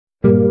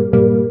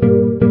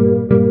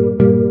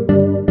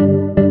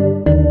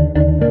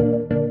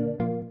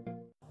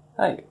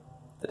Hi,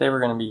 today we're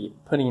going to be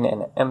putting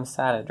an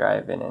mSATA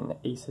drive in an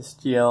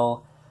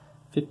Asus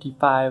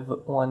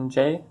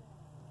GL551J.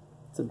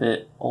 It's a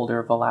bit older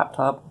of a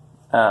laptop,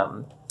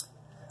 and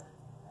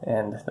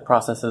the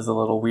process is a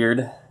little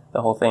weird.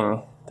 The whole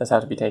thing does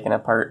have to be taken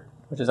apart,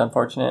 which is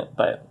unfortunate,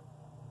 but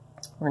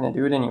we're going to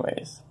do it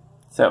anyways.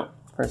 So,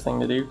 first thing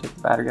to do, take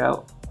the battery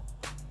out,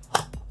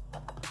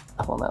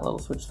 pull on that little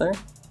switch there.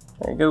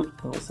 There you go,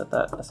 and just set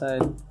that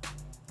aside.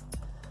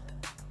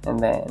 And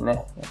then you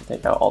have to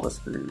take out all the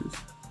screws.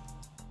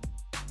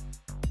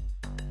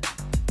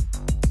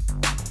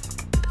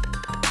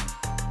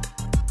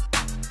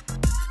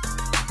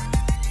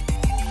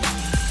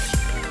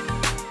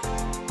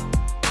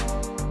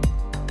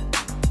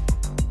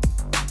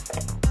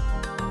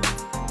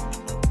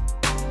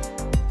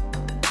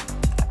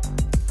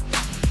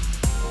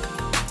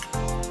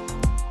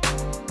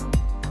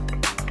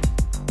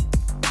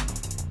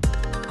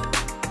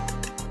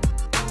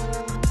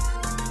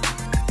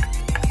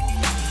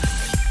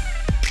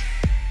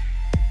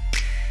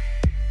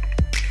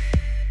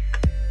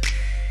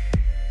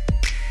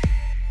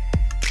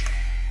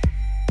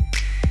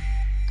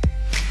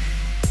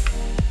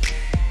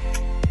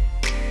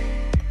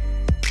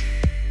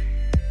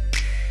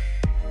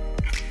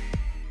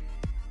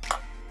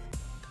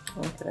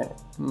 Okay,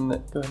 and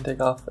go ahead and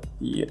take off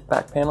the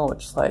back panel,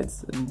 which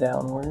slides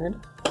downward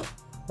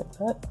like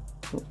that.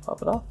 Just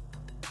pop it off.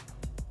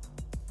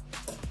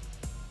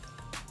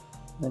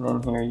 And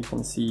in here you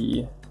can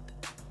see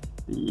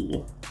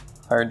the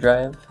hard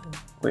drive,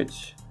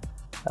 which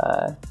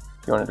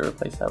if you wanted to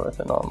replace that with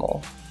a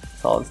normal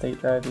solid state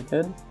drive, you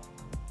could.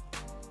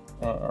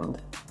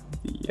 And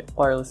the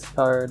wireless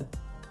card,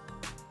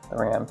 the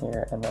RAM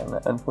here, and then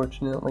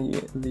unfortunately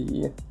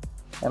the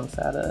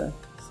mSATA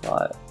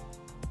slot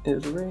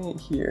is right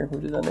here,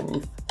 which is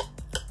underneath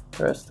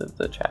the rest of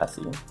the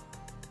chassis.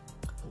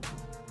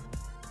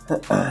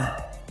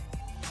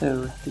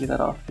 So to get that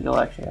off, you'll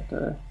actually have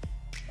to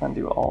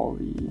undo all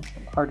the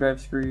hard drive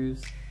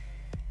screws,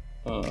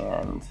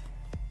 and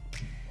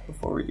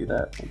before we do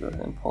that, we'll go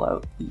ahead and pull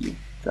out the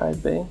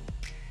drive bay,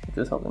 which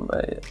is held in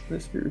by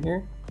this screw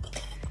here.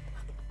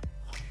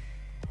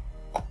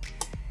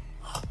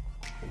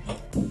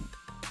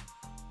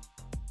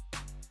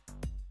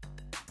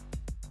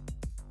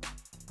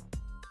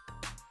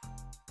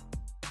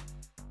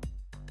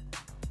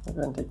 I'll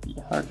go ahead and take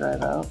the hard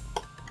drive out.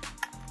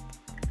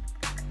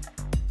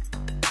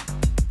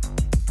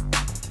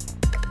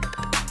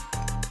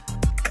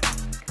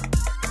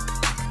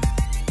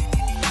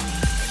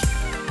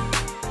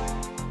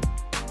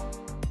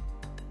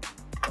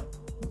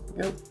 There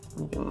we go.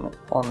 You can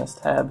pull on this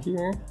tab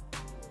here,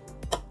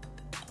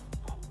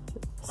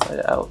 slide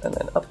it out and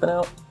then up and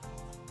out,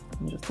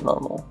 and just a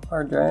normal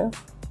hard drive.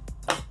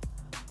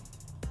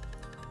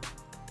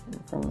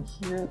 And from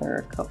here, there are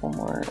a couple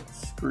more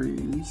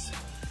screws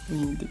we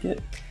need to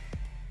get.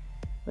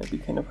 Might be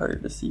kind of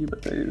hard to see,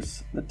 but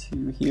there's the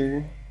two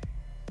here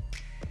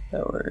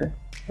that were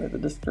where the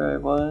disk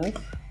drive was.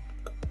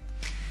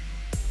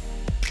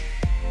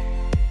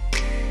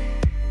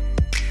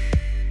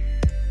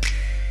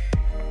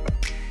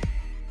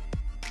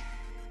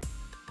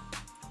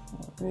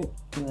 Alright,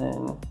 and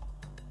then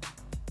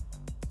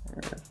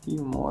there are a few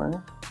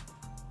more.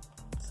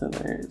 So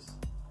there's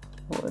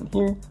one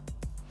here,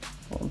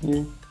 one here,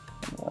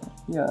 and one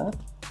here.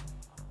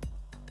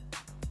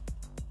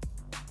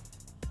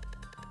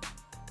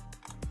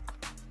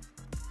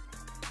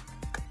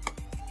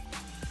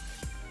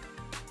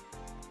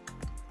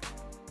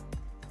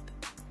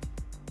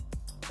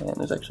 And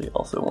there's actually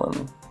also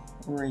one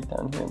right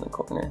down here in the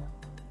corner.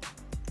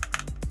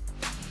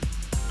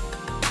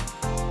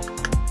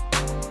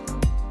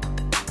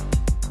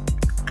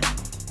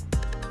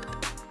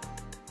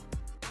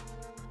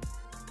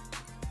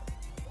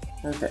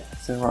 Okay,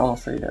 so we're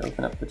almost ready to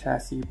open up the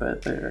chassis,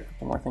 but there are a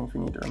couple more things we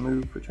need to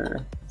remove, which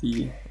are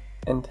the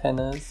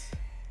antennas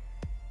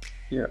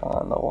here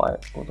on the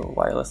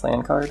wireless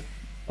LAN card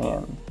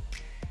and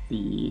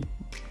the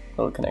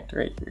little connector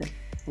right here.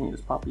 You can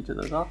just pop each of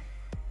those off.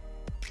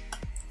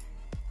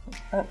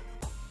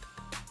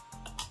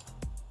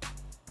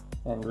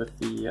 And with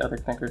the other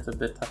connector, it's a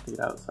bit tough to get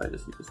out, so I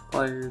just use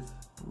pliers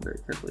and very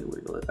carefully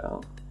wiggle it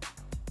out.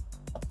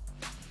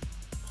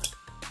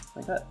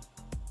 Like that.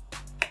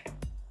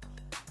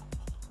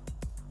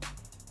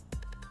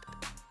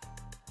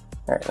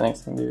 Alright, the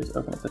next thing to do is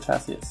open up the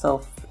chassis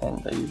itself,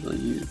 and I usually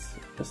use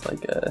just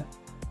like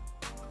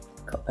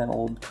an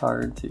old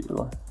card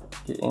to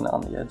get in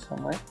on the edge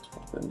somewhere.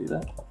 I'll go and do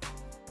that.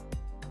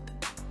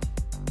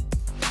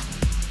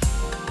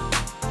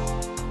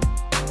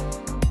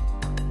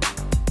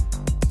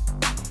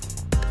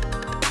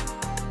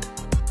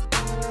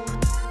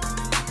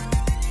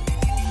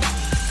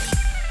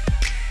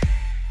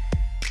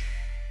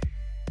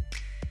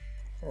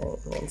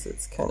 Once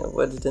it's kind of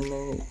wedged in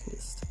there, you can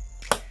just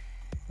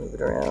move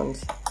it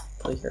around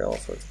until you hear all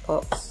sorts of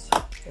pops.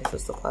 It's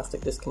just the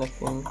plastic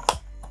disconnecting.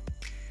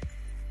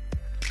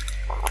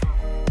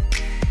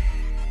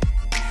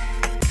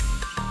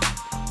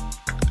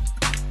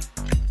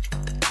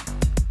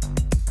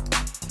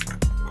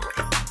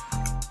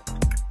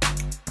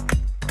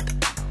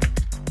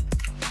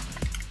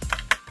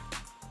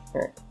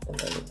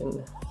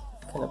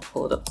 kind of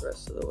pull it up the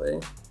rest of the way.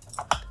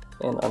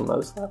 And on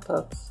most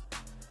laptops,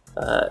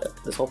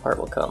 this whole part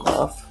will come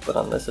off, but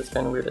on this it's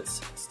kind of weird,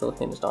 it's still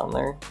hinged on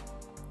there.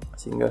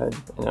 So you can go ahead,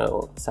 and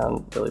it'll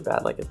sound really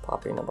bad like it's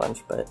popping a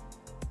bunch, but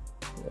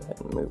go ahead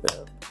and move it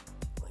up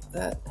like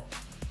that.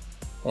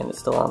 And it's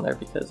still on there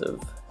because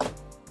of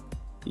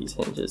these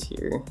hinges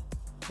here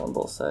on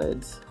both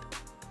sides.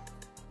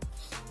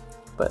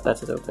 But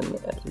that's as open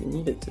as we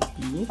need it to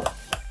be.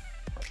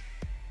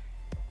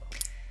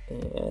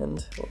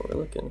 And what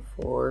we're looking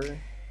for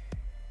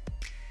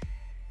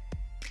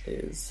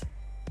is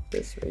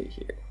this right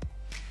here.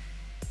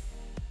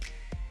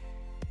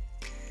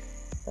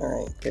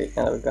 Alright, great.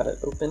 Now that we've got it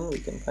open, we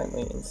can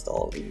finally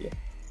install the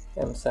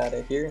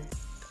mSATA here.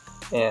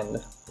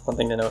 And one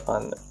thing to note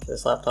on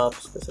this laptop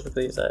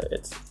specifically is that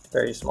it's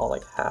very small,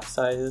 like half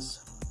size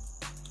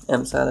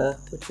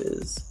mSATA, which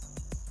is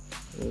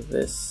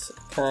this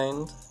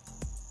kind,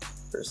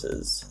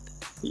 versus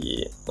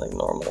the like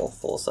normal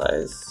full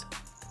size,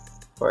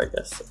 or I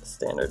guess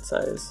standard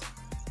size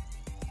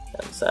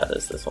mSATA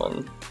is this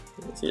one.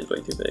 You can see it's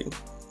way too big.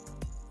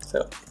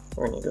 So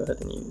we're going to go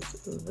ahead and use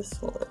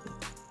this one.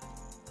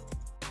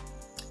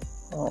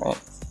 Alright,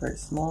 it's very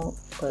small,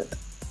 but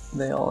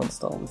they all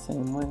install the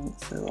same way,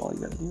 so all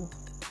you gotta do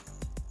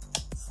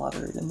is slot it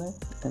right in there,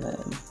 and then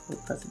we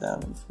press it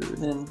down and screw it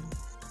in.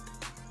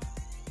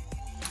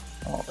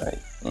 Alright,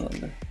 and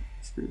the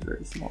screw is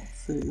very small,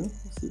 so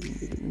let's see if we can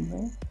get it in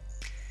there.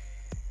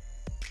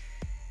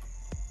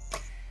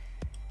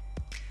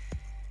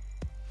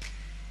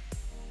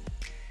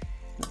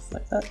 Just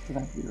like that, doesn't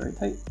have to be very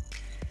tight.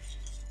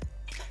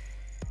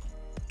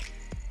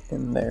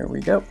 And there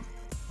we go.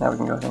 Now we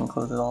can go ahead and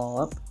close it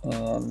all up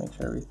and make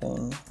sure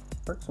everything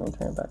works when we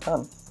turn it back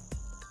on.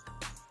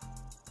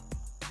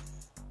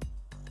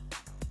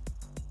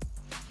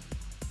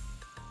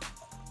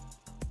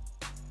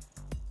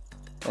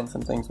 And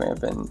some things may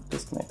have been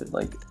disconnected,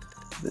 like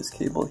this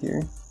cable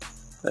here,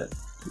 but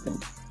you can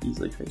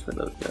easily trace where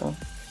those go.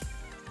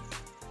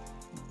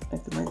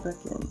 Connect them right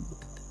back in.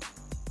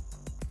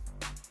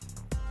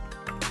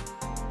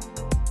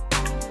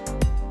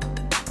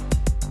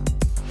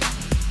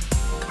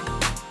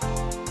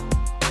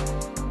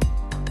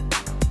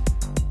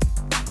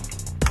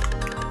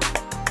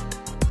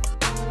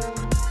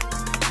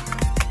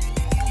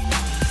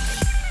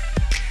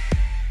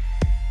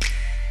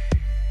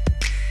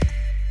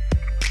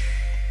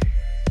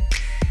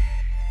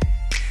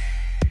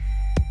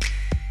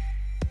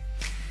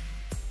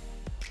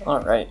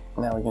 Alright,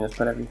 now we can just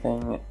put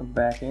everything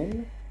back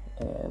in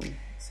and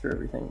screw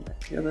everything back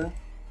together.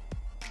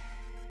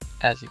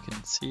 As you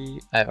can see,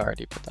 I've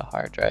already put the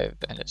hard drive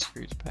and its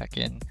screws back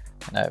in,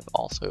 and I've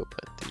also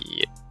put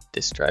the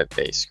disk drive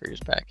base screws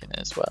back in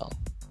as well.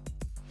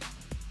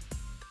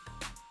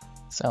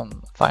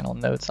 Some final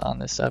notes on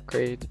this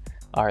upgrade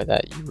are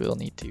that you will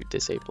need to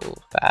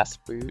disable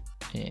fast boot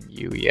in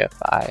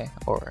UEFI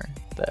or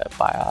the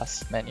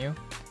BIOS menu.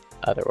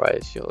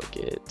 Otherwise, you'll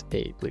get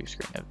a blue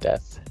screen of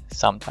death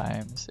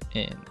sometimes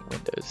in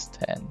Windows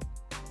 10.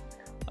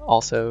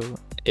 Also,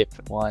 if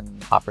one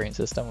operating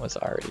system was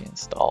already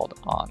installed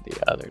on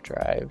the other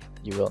drive,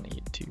 you will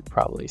need to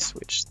probably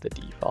switch the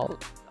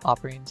default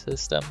operating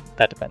system.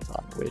 That depends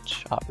on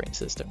which operating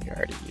system you're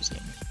already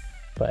using.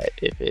 But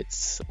if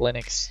it's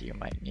Linux, you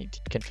might need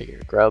to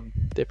configure Grub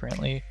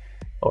differently,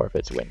 or if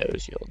it's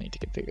Windows, you'll need to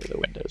configure the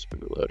Windows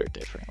bootloader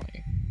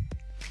differently.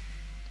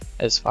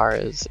 As far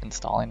as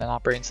installing an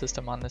operating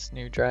system on this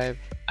new drive,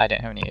 I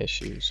didn't have any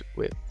issues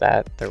with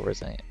that. There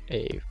wasn't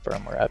a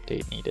firmware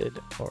update needed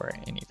or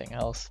anything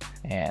else,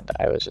 and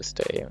I was just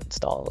to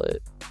install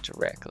it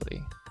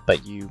directly.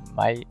 But you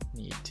might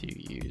need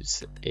to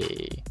use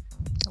a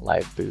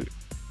live boot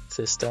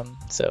system,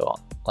 so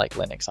like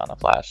Linux on a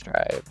flash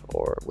drive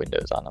or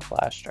Windows on a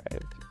flash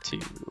drive, to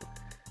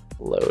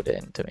load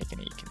in to make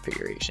any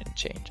configuration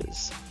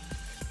changes.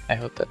 I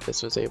hope that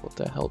this was able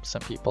to help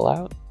some people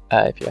out.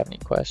 If you have any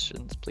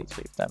questions, please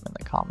leave them in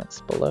the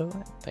comments below,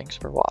 and thanks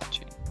for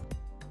watching.